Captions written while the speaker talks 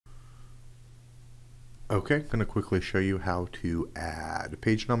Okay, I'm going to quickly show you how to add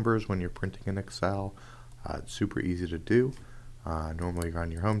page numbers when you're printing in Excel. It's super easy to do. Normally you're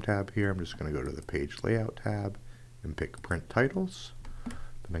on your Home tab here. I'm just going to go to the Page Layout tab and pick Print Titles.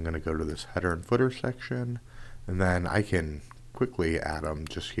 Then I'm going to go to this Header and Footer section, and then I can quickly add them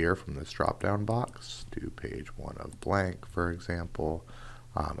just here from this drop-down box. Do page 1 of blank, for example.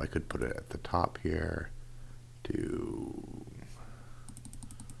 I could put it at the top here. Do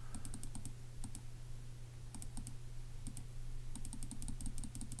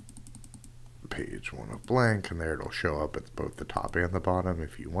page 1 of blank, and there it'll show up at both the top and the bottom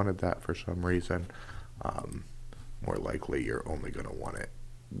if you wanted that for some reason. More likely you're only going to want it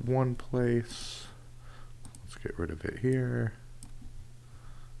one place. Let's get rid of it here.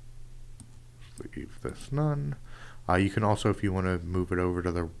 Leave this none. You can also, if you want to move it over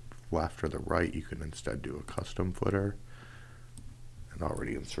to the left or the right, you can instead do a custom footer. And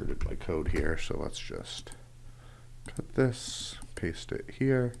already inserted my code here, so let's just cut this, paste it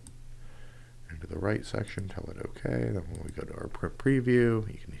here into the right section, tell it OK. Then when we go to our print preview,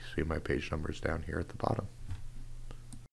 you can see my page numbers down here at the bottom.